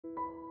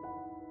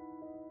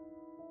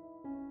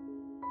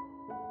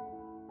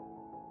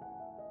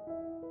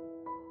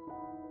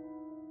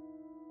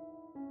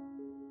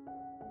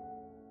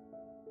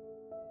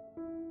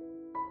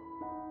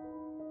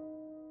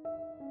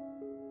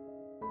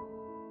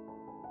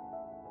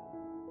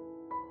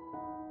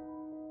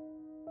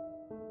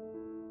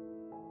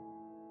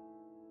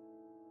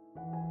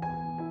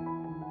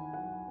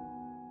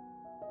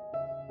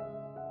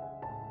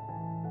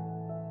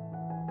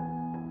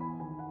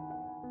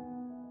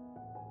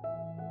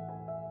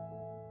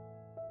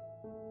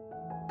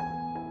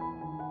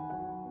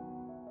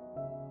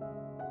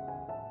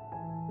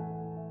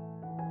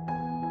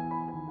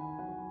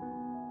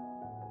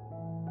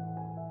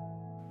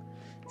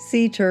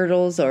Sea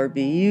turtles are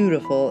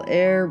beautiful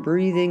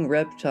air-breathing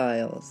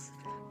reptiles.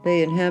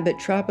 They inhabit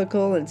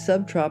tropical and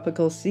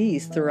subtropical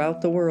seas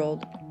throughout the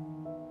world.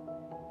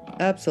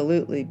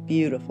 Absolutely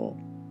beautiful.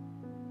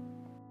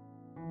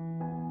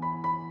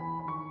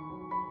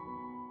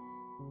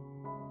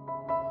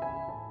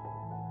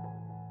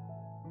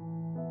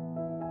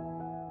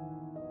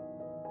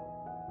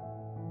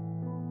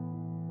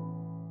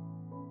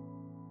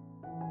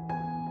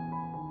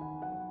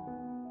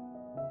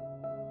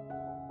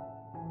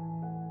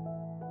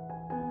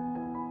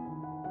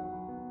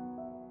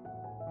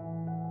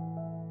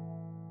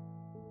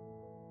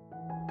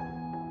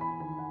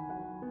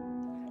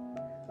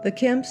 The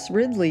Kemp's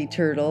ridley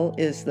turtle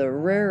is the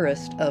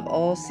rarest of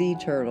all sea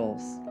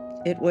turtles.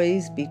 It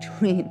weighs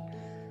between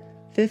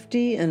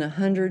 50 and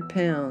 100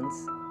 pounds,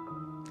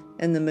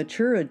 and the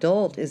mature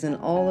adult is an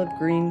olive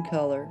green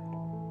color.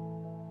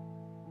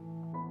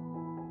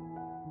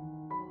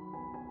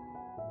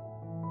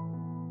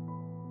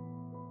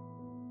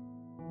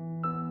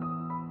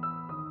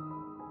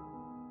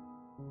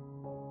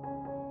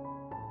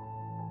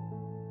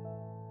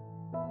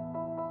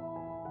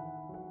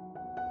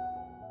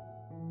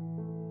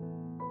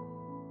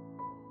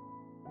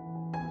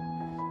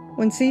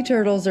 When sea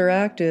turtles are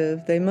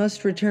active, they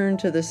must return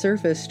to the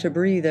surface to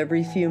breathe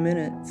every few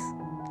minutes.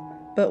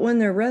 But when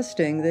they're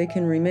resting, they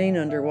can remain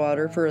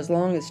underwater for as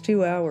long as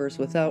 2 hours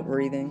without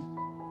breathing.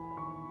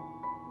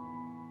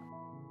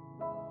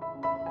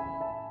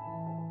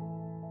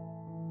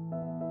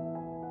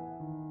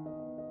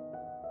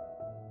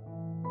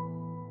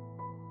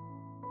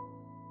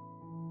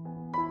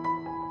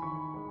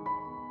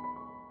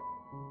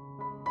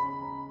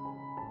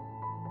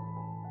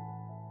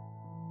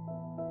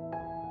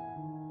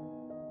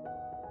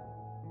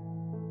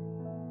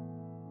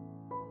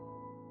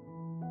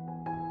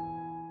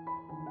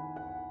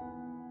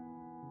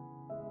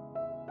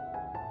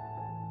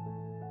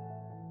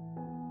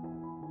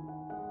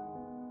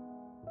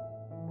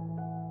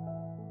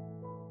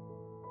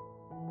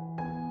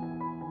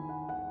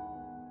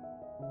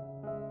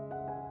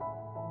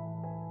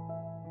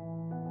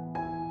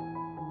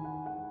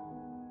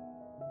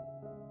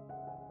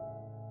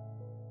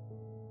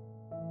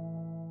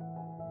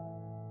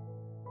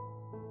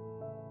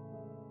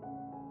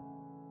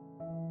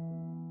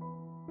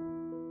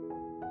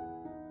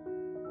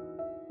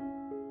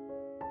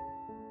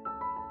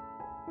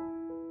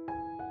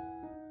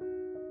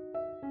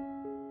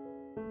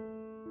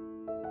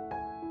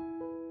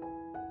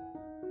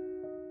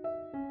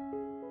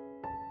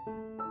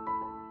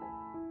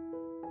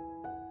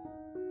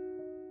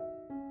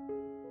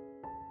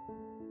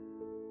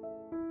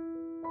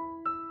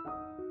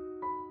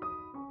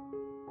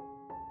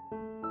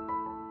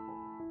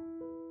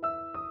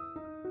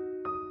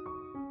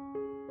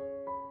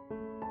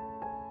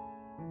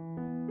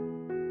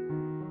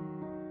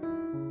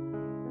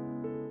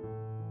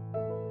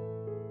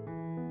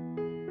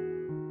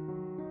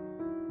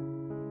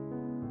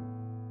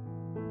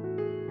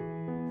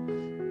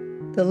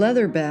 The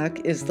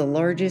leatherback is the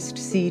largest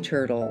sea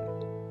turtle.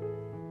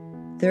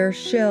 Their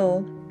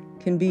shell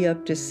can be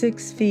up to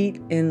 6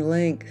 feet in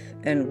length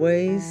and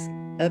weighs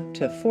up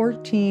to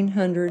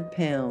 1,400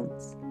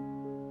 pounds.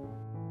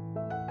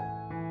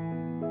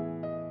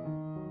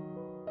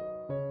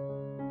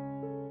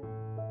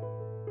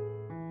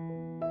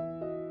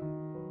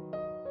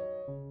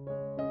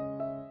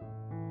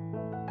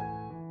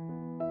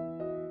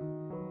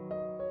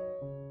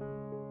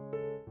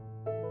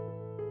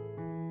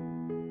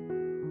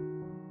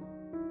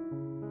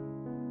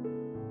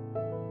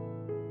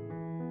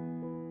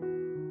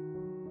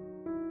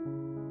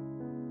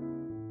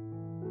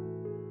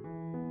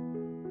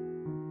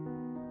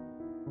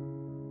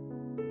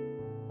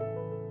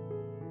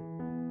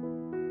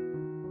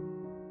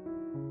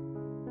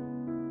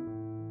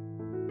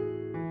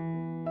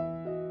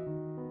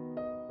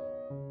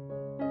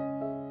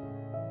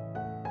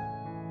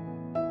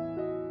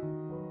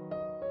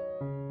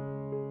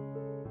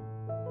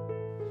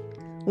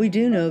 We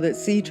do know that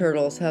sea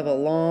turtles have a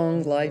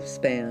long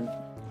lifespan.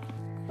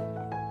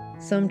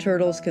 Some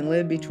turtles can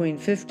live between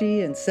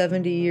 50 and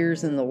 70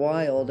 years in the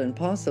wild and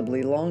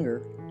possibly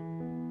longer.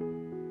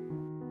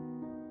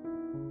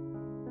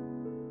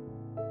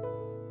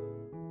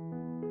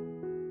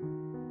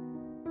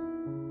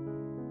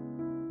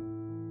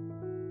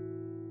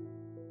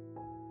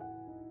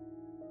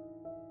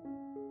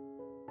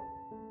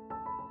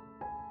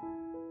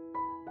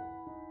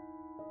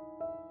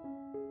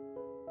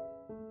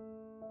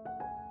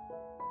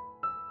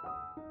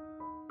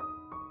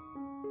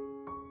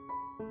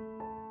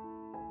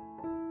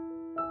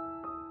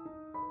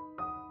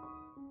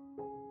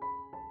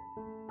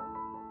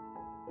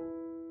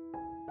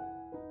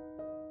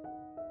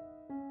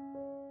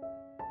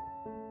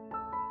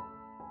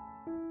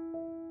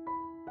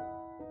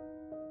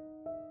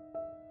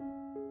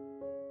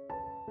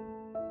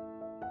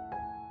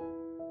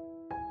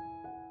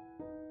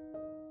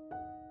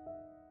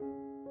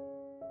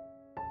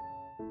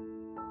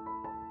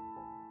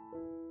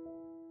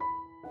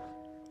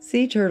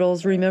 Sea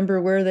turtles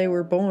remember where they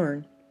were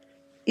born.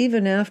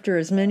 even after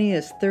as many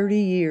as 30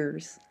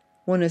 years.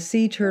 When a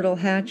sea turtle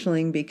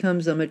hatchling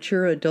becomes a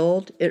mature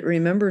adult, it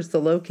remembers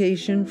the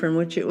location from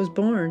which it was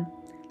born,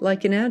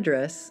 like an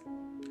address.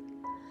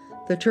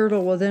 The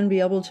turtle will then be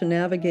able to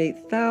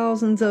navigate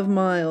thousands of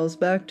miles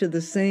back to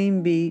the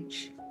same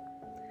beach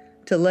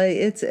to lay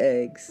its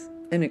eggs,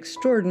 an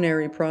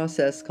extraordinary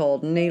process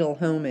called natal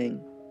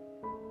homing.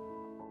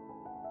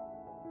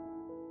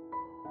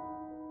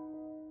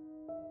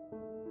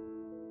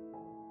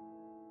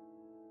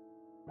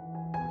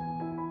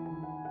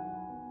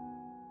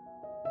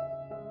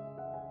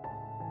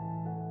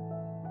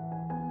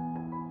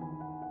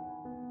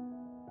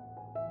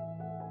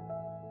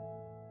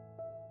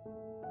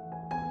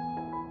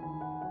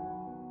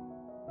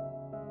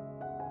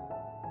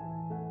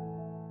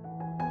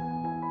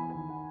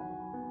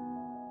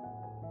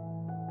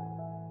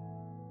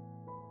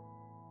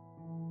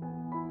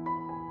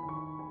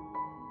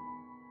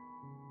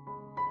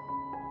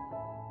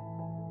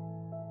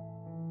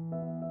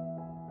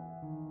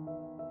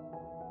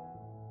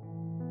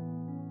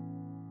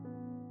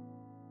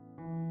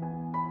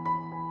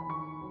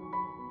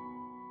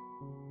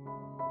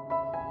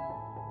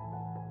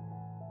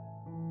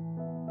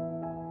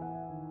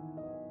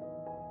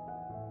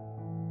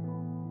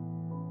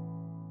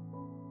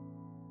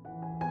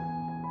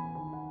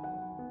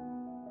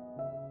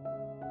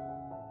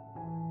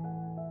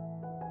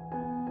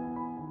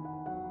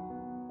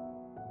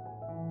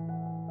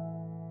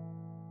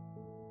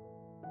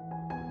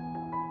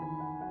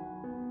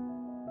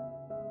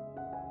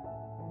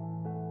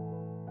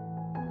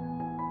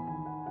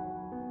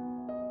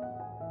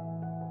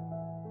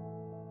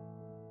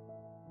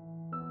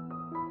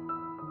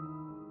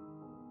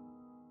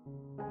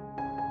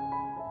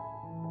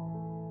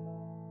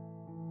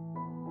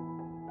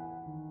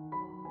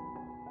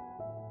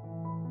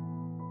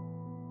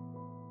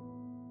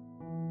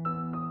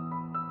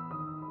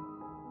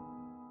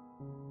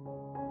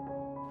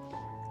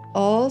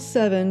 All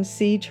 7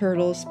 sea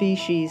turtle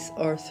species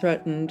are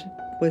threatened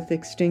with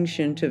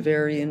extinction to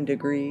varying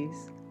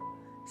degrees.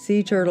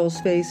 Sea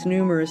turtles face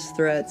numerous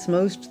threats,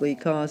 mostly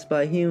caused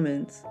by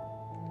humans,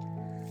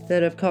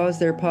 that have caused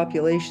their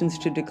populations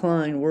to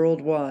decline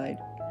worldwide.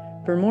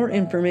 For more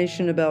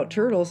information about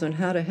turtles and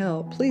how to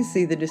help, please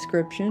see the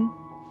description.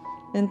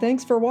 And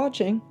thanks for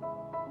watching.